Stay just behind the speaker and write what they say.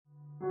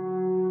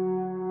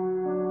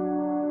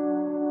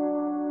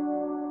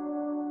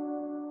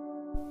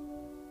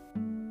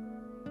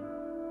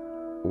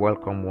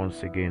Welcome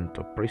once again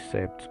to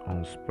Precepts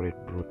on Spirit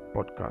Growth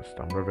Podcast.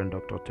 I'm Reverend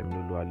Dr.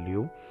 Temlulu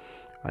Aliu,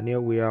 and here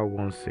we are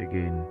once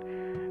again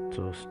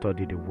to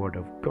study the Word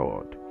of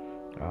God.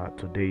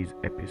 Today is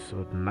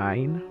episode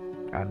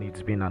 9, and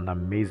it's been an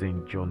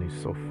amazing journey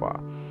so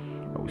far.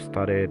 We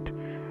started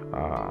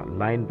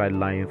line by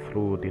line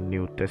through the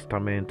New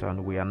Testament,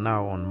 and we are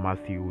now on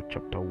Matthew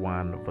chapter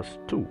 1 verse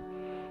 2.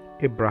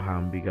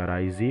 Abraham begat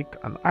Isaac,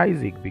 and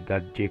Isaac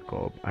begat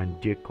Jacob,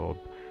 and Jacob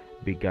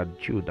begat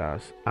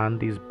Judas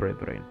and his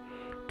brethren.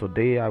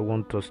 Today I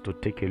want us to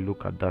take a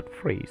look at that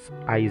phrase,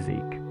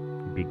 Isaac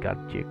begat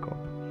Jacob.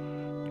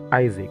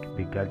 Isaac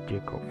begat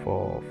Jacob.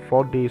 For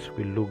 4 days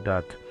we looked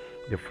at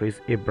the phrase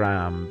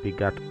Abraham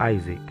begat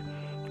Isaac,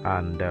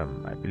 and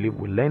I believe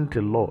we learned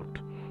a lot,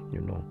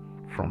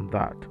 from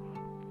that.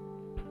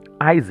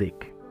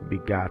 Isaac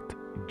begat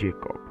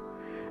Jacob.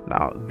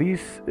 Now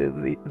this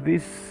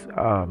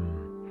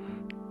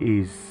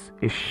is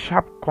a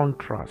sharp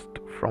contrast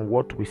from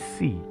what we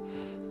see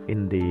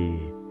in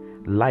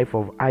the life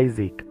of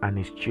Isaac and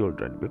his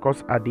children,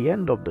 because at the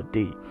end of the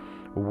day,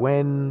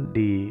 when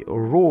the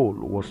roll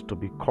was to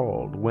be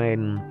called,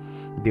 when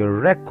the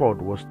record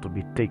was to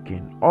be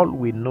taken, all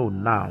we know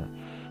now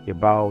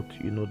about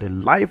the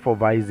life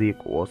of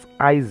Isaac was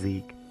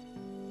Isaac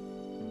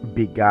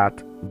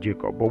begat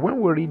Jacob. But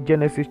when we read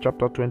Genesis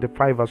chapter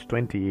 25 verse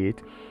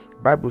 28,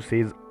 Bible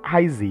says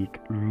Isaac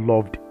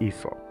loved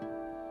Esau.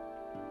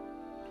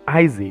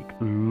 Isaac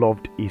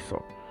loved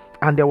Esau.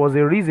 And there was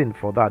a reason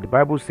for that. The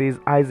Bible says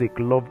Isaac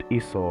loved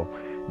Esau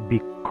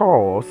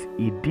because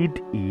he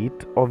did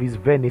eat of his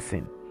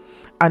venison.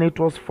 And it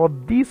was for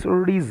this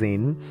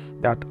reason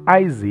that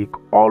Isaac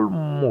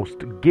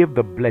almost gave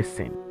the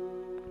blessing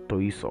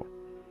to Esau.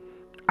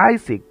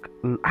 Isaac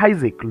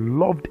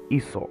loved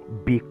Esau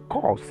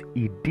because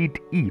he did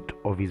eat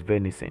of his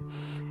venison.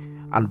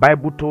 And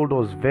Bible told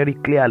us very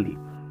clearly,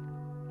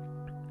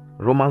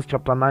 Romans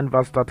chapter 9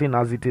 verse 13,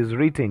 as it is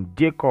written,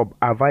 Jacob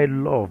have I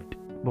loved,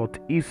 but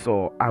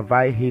Esau have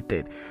I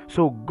hated.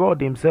 So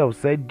God himself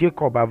said,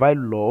 Jacob have I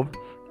loved,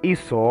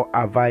 Esau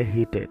have I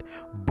hated.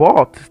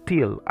 But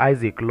still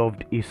Isaac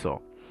loved Esau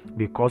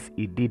because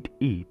he did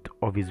eat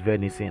of his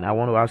venison. I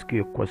want to ask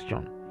you a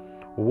question.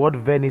 What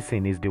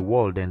venison is the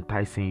world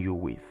enticing you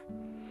with?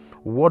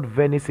 What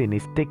venison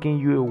is taking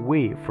you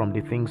away from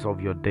the things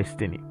of your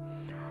destiny?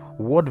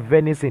 What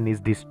venison is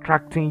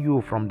distracting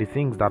you from the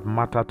things that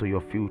matter to your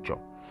future?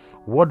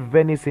 What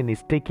venison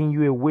is taking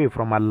you away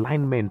from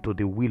alignment to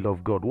the will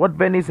of God? What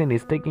venison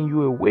is taking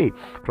you away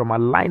from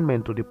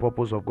alignment to the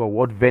purpose of God?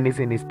 What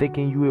venison is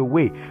taking you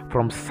away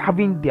from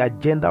serving the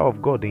agenda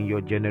of God in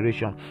your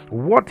generation?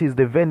 What is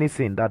the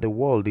venison that the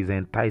world is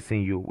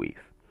enticing you with?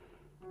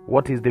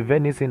 What is the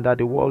venison that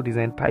the world is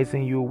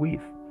enticing you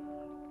with?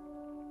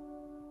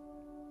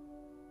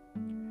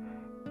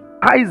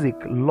 Isaac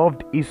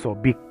loved Esau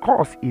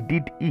because he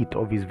did eat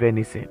of his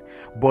venison.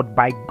 But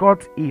by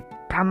God's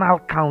eternal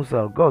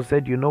counsel, God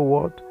said, you know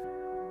what?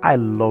 I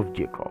love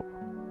Jacob.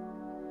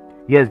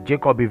 Yes,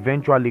 Jacob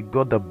eventually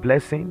got the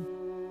blessing,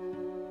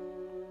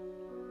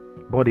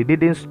 but it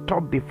didn't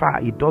stop the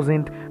fact. It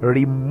doesn't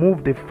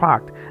remove the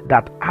fact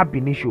that ab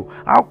initio,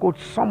 how could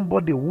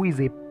somebody who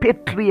is a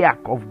patriarch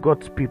of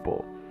God's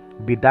people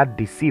be that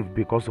deceived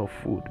because of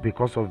food,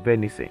 because of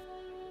venison?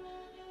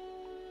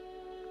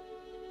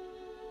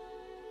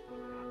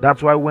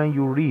 That's why when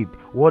you read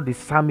what the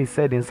psalmist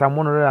said in Psalm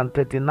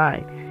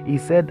 139, he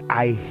said,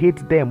 I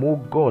hate them, O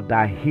God,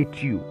 I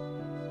hate you.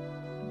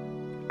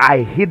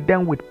 I hate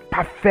them with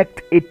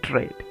perfect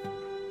hatred.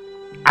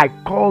 I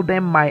call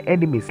them my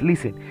enemies.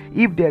 Listen,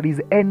 if there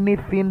is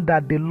anything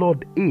that the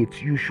Lord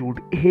hates, you should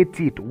hate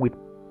it with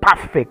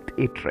perfect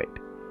hatred.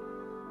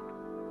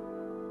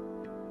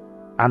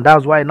 And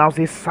that's why it now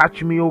says,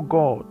 search me, O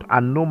God,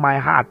 and know my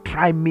heart.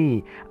 Try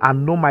me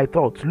and know my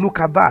thoughts. Look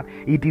at that.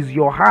 It is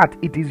your heart,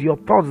 it is your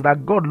thoughts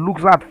that God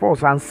looks at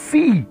first and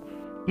see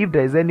if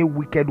there is any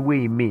wicked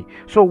way in me.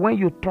 So when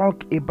you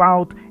talk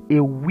about a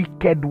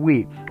wicked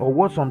way, or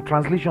what some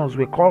translations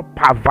we call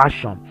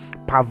perversion,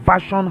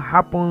 perversion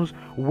happens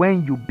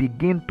when you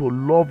begin to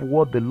love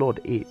what the Lord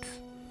hates.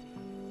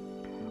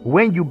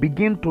 When you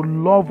begin to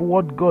love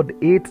what God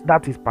hates,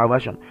 that is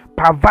perversion.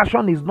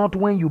 Perversion is not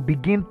when you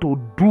begin to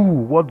do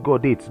what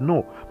God hates.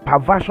 No,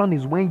 perversion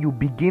is when you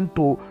begin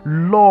to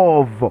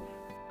love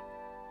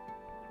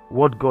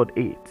what God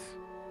hates.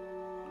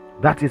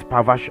 That is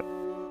perversion.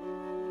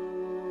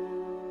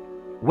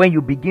 When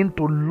you begin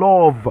to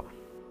love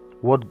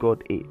what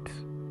God hates,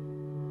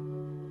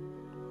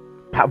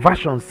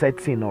 perversion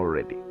sets in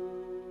already.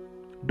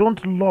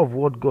 Don't love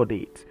what God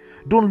hates.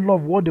 Don't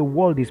love what the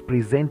world is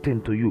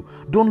presenting to you.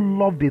 Don't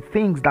love the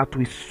things that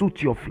will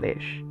suit your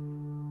flesh.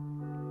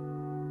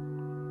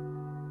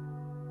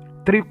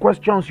 3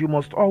 questions you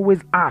must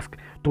always ask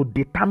to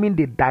determine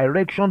the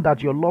direction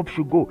that your love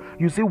should go.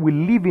 You see, we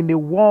live in a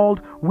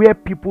world where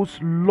people's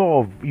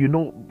love,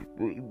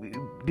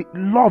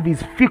 love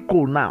is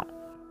fickle now.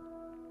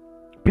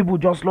 People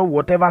just love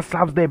whatever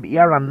serves them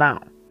here and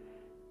now.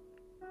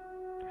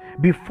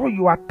 Before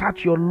you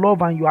attach your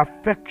love and your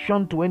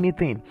affection to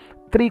anything,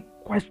 3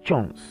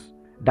 questions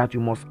that you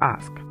must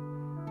ask.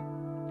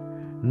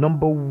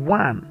 Number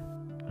one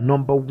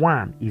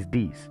is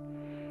this: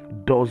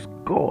 does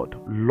God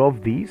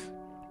love this?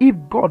 If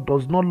God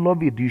does not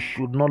love it, you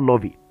should not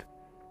love it.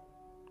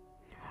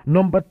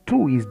 Number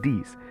two is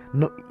this: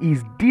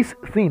 is this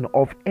thing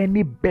of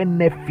any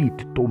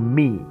benefit to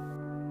me?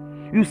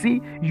 You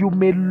see, you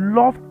may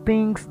love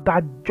things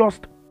that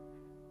just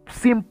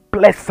seem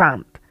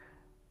pleasant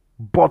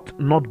but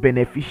not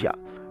beneficial.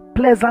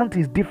 Pleasant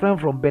is different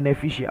from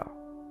beneficial.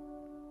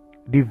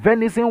 The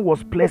venison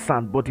was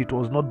pleasant, but it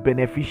was not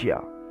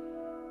beneficial.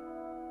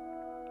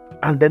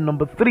 And then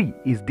number three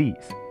is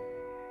this: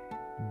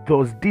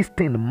 does this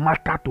thing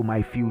matter to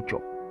my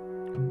future?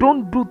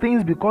 Don't do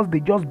things because they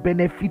just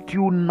benefit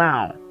you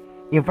now.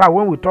 In fact,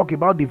 when we talk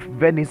about the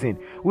venison,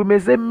 we may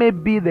say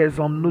maybe there's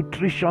some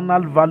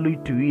nutritional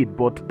value to it,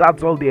 but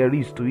that's all there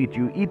is to it.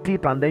 You eat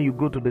it and then you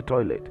go to the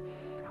toilet.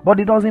 But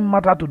it doesn't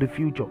matter to the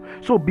future.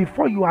 So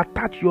before you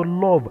attach your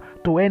love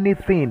to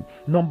anything,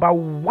 number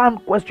one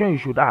question you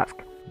should ask: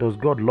 does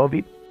God love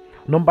it?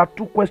 Number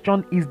two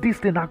question: is this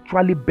thing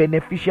actually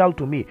beneficial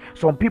to me?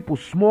 Some people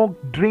smoke,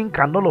 drink,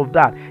 and all of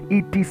that.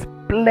 It is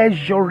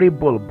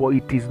pleasurable, but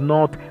it is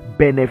not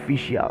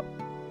beneficial.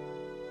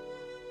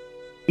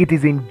 It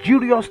is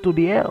injurious to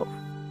the health.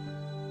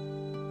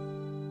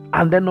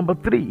 And then number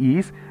three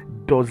is: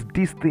 does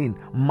this thing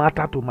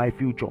matter to my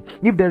future?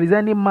 If there is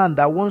any man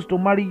that wants to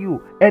marry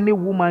you, any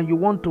woman you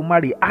want to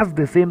marry, ask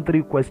the same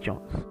three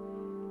questions.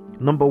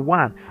 Number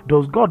one: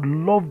 does God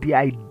love the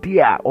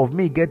idea of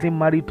me getting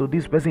married to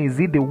this person? Is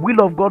it the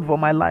will of God for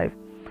my life?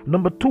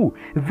 Number two: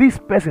 this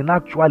person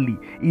actually,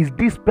 is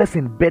this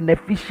person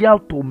beneficial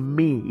to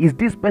me? Is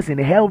this person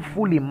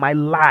helpful in my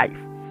life?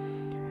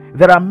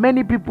 There are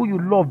many people you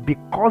love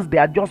because they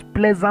are just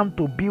pleasant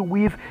to be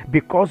with,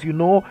 because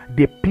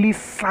they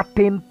please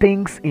certain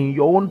things in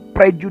your own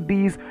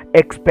prejudice,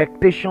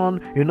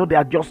 expectation. They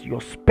are just your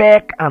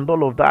spec and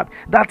all of that.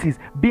 That is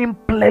being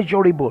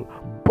pleasurable.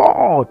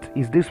 But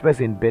is this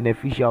person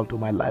beneficial to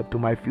my life, to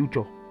my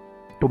future,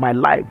 to my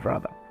life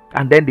rather?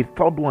 And then the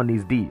third one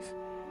is this: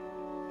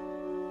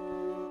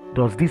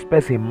 does this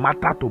person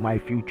matter to my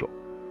future?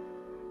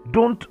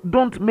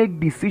 Don't make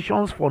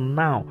decisions for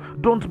now.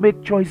 Don't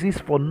make choices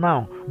for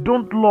now.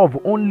 Don't love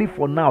only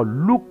for now.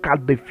 Look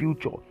at the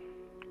future.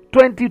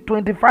 20,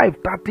 25,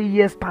 30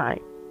 years time.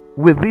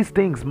 Will these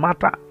things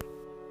matter?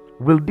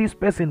 Will this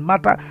person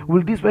matter?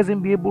 Will this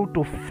person be able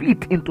to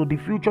fit into the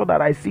future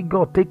that I see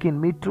God taking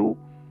me to?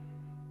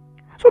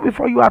 So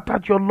before you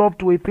attach your love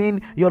to a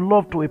thing, your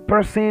love to a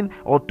person,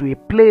 or to a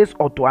place,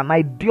 or to an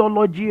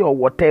ideology, or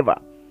whatever,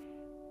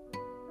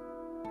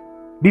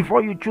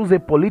 before you choose a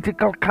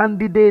political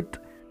candidate,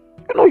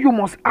 you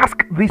must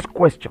ask these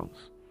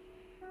questions.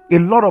 A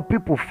lot of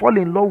people fall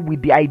in love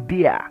with the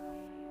idea,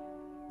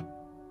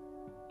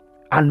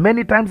 and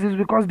many times it's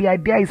because the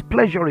idea is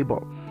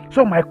pleasurable.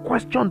 So my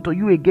question to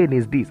you again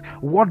is this: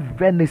 what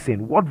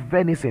venison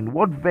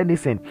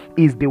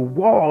is the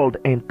world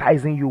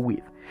enticing you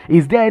with?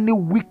 Is there any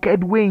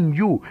wicked way in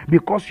you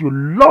because you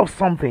love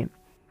something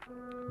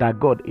that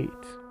God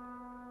hates?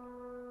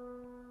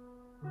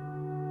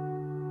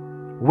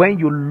 When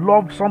you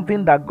love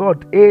something that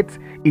God hates,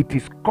 it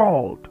is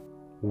called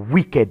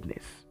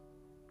wickedness.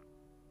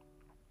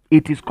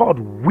 It is called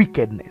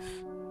wickedness.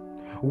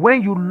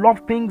 When you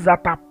love things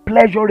that are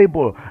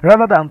pleasurable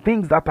rather than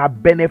things that are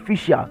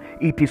beneficial,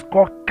 it is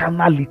called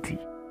carnality.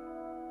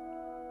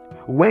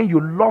 When you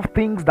love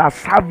things that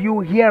serve you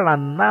here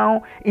and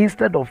now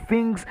instead of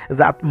things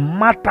that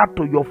matter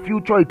to your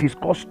future, it is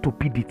called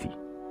stupidity.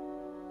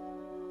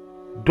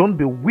 Don't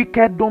be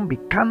wicked, don't be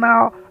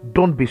carnal,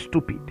 don't be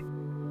stupid.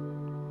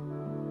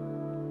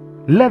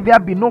 Let there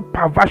be no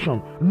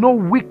perversion, no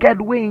wicked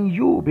way in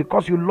you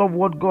because you love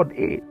what God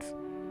hates.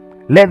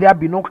 Let there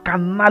be no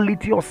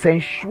carnality or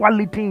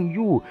sensuality in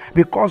you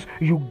because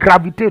you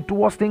gravitate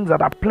towards things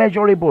that are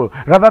pleasurable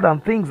rather than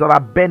things that are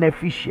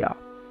beneficial.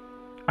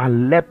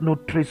 And let no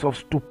trace of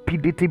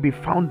stupidity be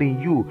found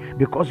in you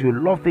because you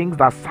love things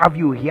that serve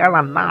you here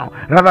and now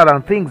rather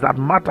than things that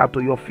matter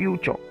to your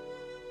future.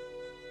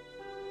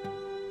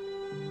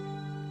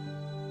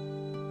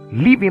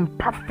 Live in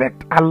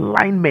perfect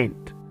alignment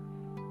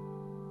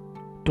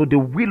to the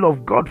will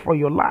of God for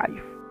your life.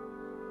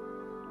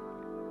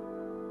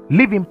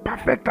 Live in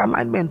perfect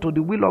alignment to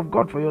the will of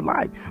God for your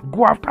life.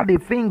 Go after the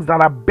things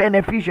that are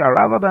beneficial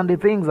rather than the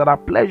things that are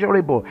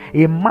pleasurable.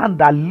 A man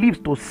that lives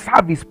to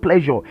serve his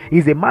pleasure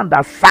is a man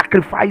that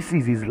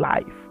sacrifices his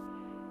life.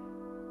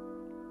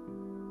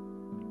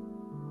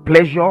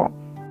 Pleasure,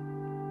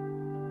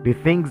 the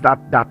things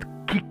that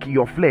kick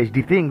your flesh,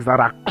 the things that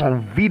are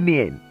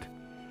convenient.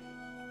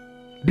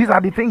 These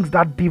are the things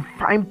that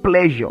define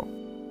pleasure.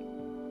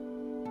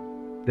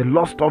 The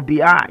lust of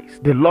the eyes,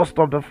 the lust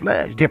of the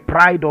flesh, the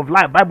pride of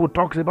life. Bible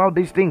talks about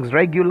these things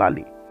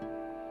regularly.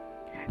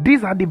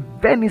 These are the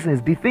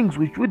venisons, the things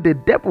which with the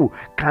devil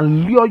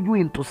can lure you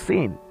into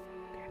sin.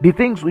 The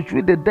things which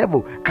with the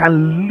devil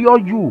can lure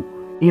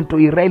you into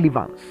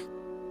irrelevance.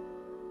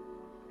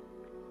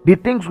 The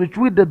things which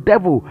with the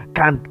devil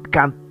can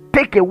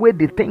take away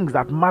the things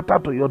that matter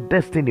to your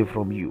destiny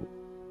from you.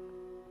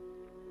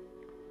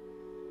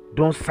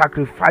 Don't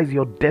sacrifice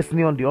your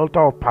destiny on the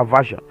altar of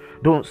perversion.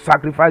 Don't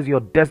sacrifice your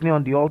destiny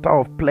on the altar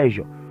of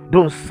pleasure.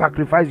 Don't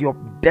sacrifice your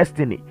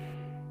destiny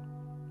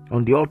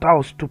on the altar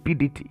of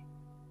stupidity.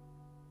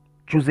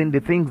 Choosing the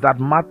things that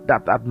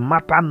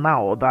matter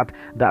now,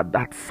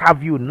 that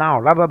serve you now,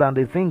 rather than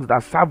the things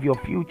that serve your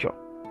future.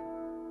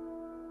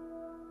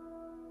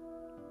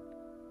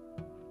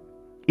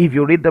 If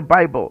you read the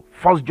Bible,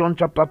 1 John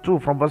chapter 2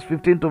 from verse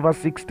 15 to verse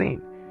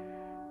 16,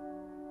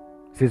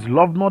 it says,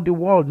 love not the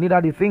world,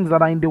 neither the things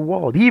that are in the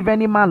world. If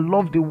any man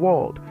love the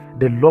world,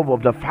 the love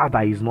of the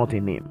Father is not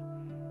in him.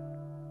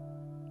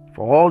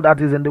 For all that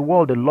is in the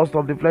world, the lust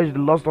of the flesh, the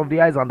lust of the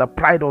eyes, and the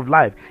pride of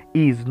life,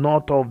 is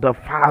not of the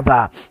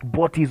Father,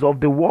 but is of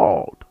the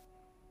world.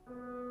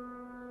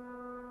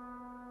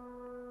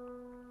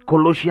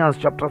 Colossians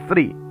chapter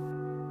 3,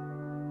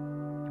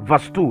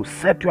 verse 2,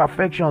 set your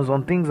affections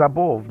on things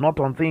above, not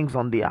on things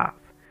on the earth.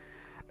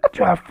 Let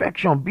your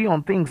affection be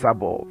on things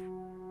above.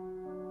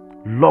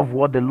 Love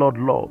what the Lord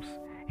loves.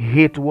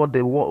 Hate what the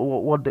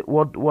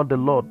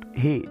Lord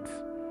hates.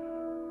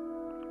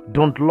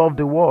 Don't love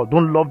the world.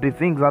 Don't love the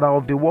things that are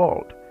of the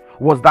world.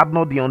 Was that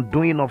not the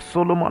undoing of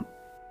Solomon?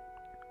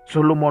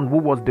 Solomon, who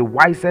was the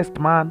wisest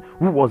man,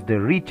 who was the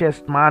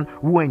richest man,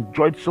 who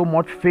enjoyed so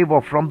much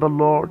favor from the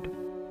Lord.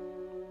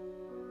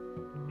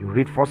 You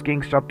read 1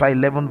 Kings chapter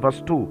 11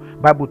 verse 2.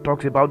 Bible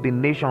talks about the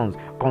nations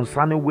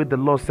concerning which the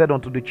Lord said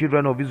unto the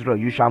children of Israel,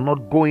 you shall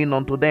not go in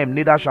unto them,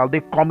 neither shall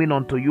they come in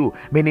unto you.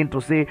 Meaning to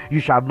say, you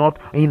shall not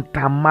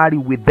intermarry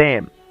with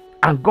them.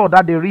 And God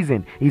had a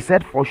reason. He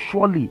said, for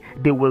surely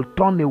they will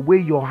turn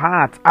away your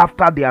hearts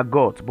after their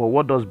gods. But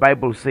what does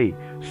Bible say?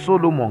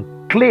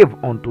 Solomon clave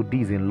unto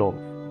these in love.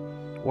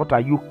 What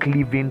are you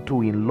cleaving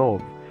to in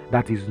love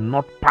that is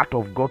not part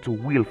of God's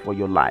will for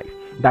your life?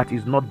 That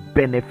is not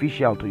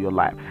beneficial to your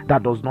life?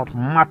 That does not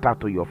matter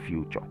to your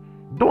future?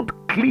 Don't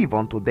cleave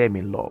unto them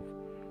in love.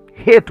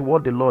 Hate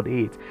what the Lord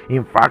hates.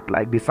 In fact,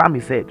 like the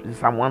psalmist said in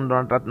Psalm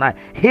 139,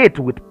 hate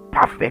with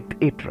perfect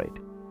hatred.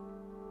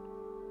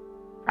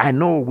 I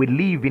know we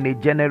live in a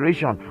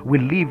generation, we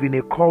live in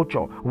a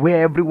culture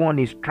where everyone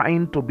is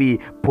trying to be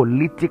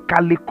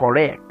politically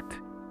correct.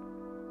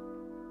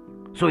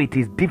 So it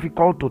is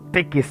difficult to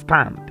take a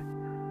stand.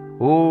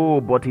 Oh,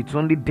 but it's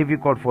only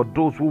difficult for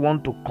those who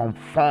want to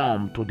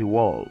conform to the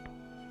world.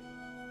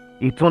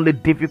 It's only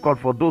difficult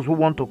for those who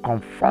want to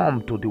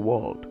conform to the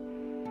world.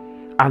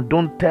 And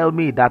don't tell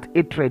me that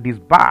hatred is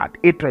bad.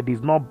 Hatred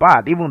is not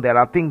bad. Even there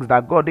are things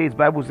that God hates.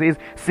 Bible says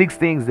 6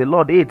 things the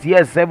Lord hates.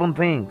 Yes, 7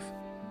 things.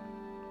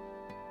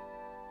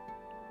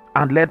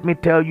 And let me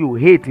tell you,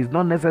 hate is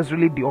not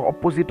necessarily the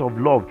opposite of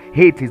love.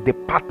 Hate is the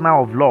partner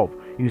of love.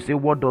 You say,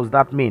 what does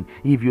that mean?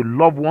 If you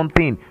love one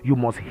thing, you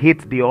must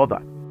hate the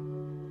other.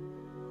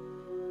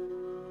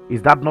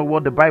 Is that not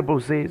what the Bible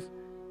says?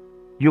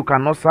 You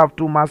cannot serve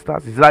 2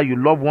 masters. Is that you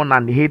love one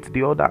and hate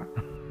the other?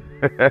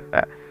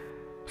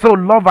 So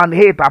love and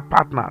hate are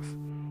partners.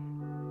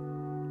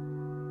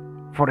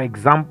 For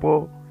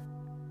example,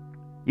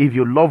 if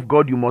you love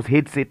God, you must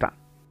hate Satan.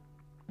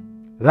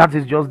 That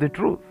is just the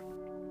truth.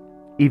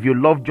 If you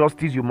love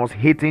justice, you must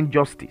hate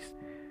injustice.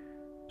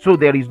 So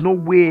there is no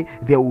way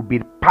there will be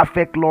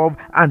perfect love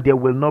and there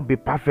will not be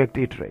perfect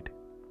hatred.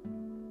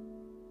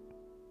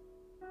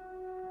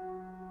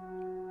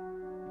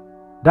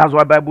 That's why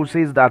the Bible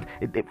says that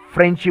the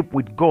friendship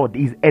with God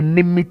is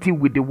enmity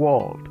with the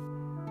world.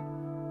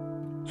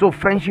 So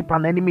friendship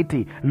and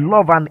enmity,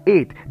 love and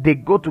hate, they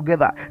go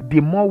together. The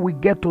more we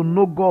get to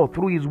know God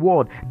through His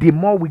Word, the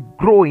more we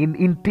grow in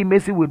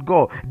intimacy with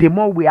God, the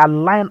more we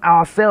align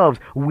ourselves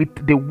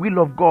with the will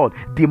of God,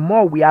 the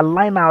more we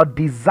align our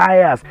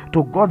desires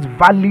to God's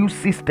value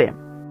system,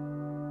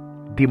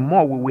 the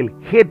more we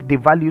will hate the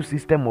value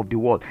system of the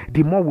world,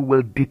 the more we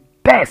will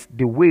detest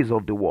the ways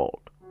of the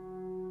world.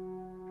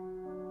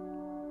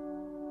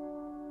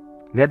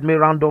 Let me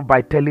round off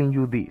by telling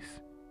you this.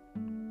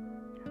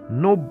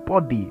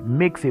 Nobody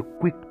makes a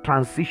quick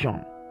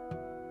transition.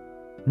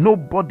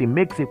 Nobody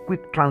makes a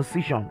quick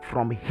transition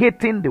from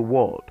hating the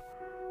world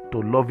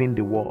to loving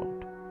the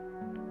world.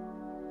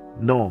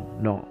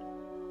 No.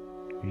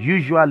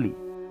 Usually,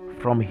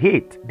 from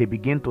hate, they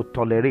begin to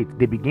tolerate,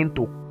 they begin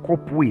to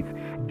cope with,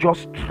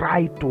 just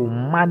try to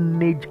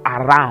manage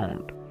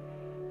around.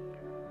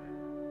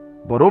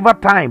 But over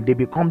time, they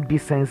become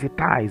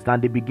desensitized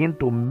and they begin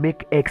to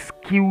make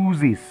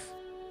excuses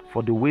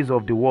for the ways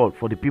of the world,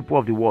 for the people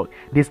of the world.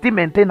 They still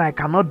maintain, I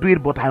cannot do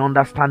it, but I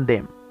understand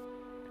them.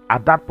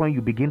 At that point,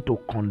 you begin to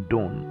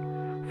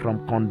condone.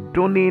 From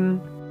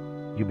condoning,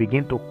 you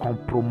begin to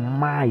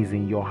compromise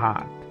in your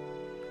heart.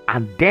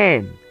 And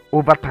then,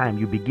 over time,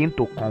 you begin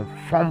to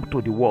conform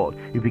to the world.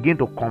 You begin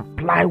to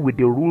comply with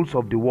the rules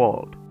of the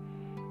world.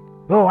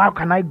 Oh, how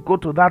can I go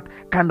to that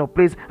kind of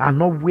place and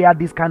not wear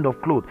this kind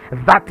of clothes?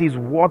 That is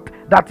what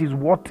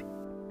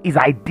is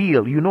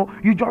ideal.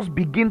 You just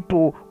begin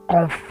to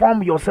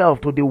conform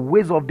yourself to the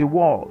ways of the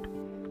world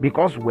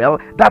because, well,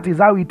 that is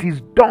how it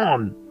is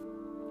done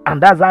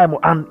And that's how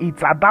and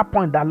it's at that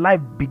point that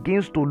life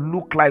begins to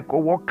look like, oh,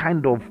 what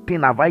kind of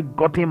thing have I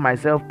gotten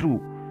myself to?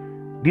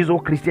 This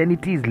whole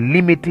Christianity is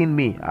limiting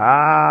me.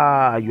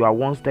 You are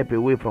one step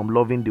away from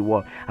loving the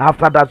world.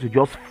 After that, you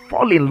just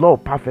fall in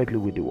love perfectly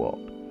with the world.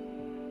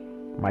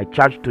 My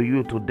charge to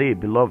you today,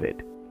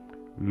 beloved,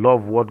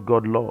 love what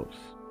God loves.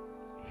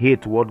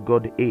 Hate what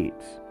God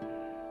hates.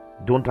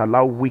 Don't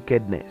allow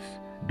wickedness.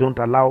 Don't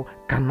allow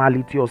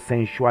carnality or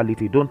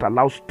sensuality. Don't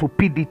allow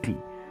stupidity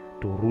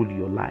to rule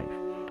your life.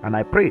 And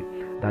I pray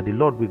that the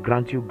Lord will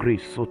grant you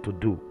grace so to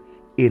do.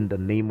 In the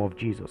name of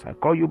Jesus. I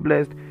call you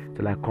blessed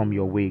till I come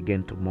your way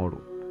again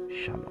tomorrow.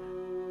 Shalom.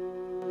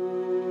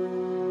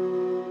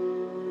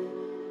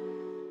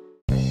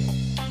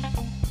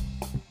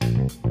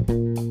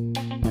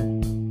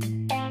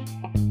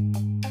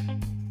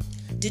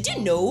 Did you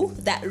know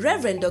that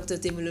Reverend Dr.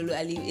 Temilolu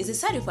Aliu is a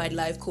certified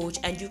life coach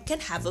and you can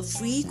have a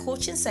free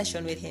coaching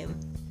session with him?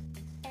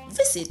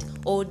 Visit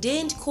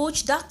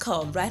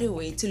ordainedcoach.com right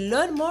away to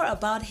learn more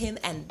about him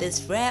and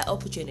this rare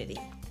opportunity.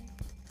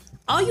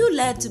 Are you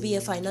led to be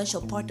a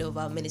financial partner of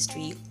our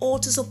ministry or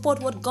to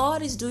support what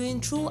God is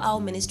doing through our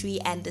ministry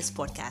and this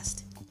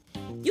podcast?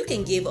 You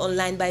can give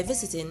online by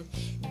visiting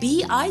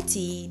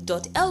bit.ly/give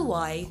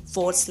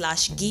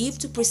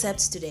to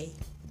Precepts today.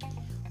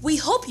 We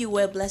hope you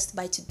were blessed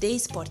by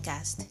today's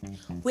podcast.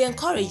 We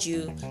encourage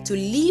you to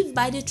live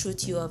by the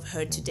truth you have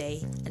heard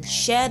today and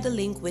share the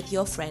link with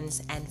your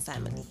friends and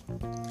family.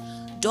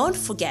 Don't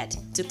forget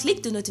to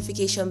click the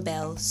notification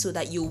bell so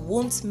that you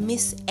won't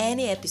miss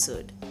any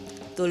episode.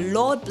 The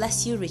Lord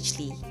bless you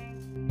richly.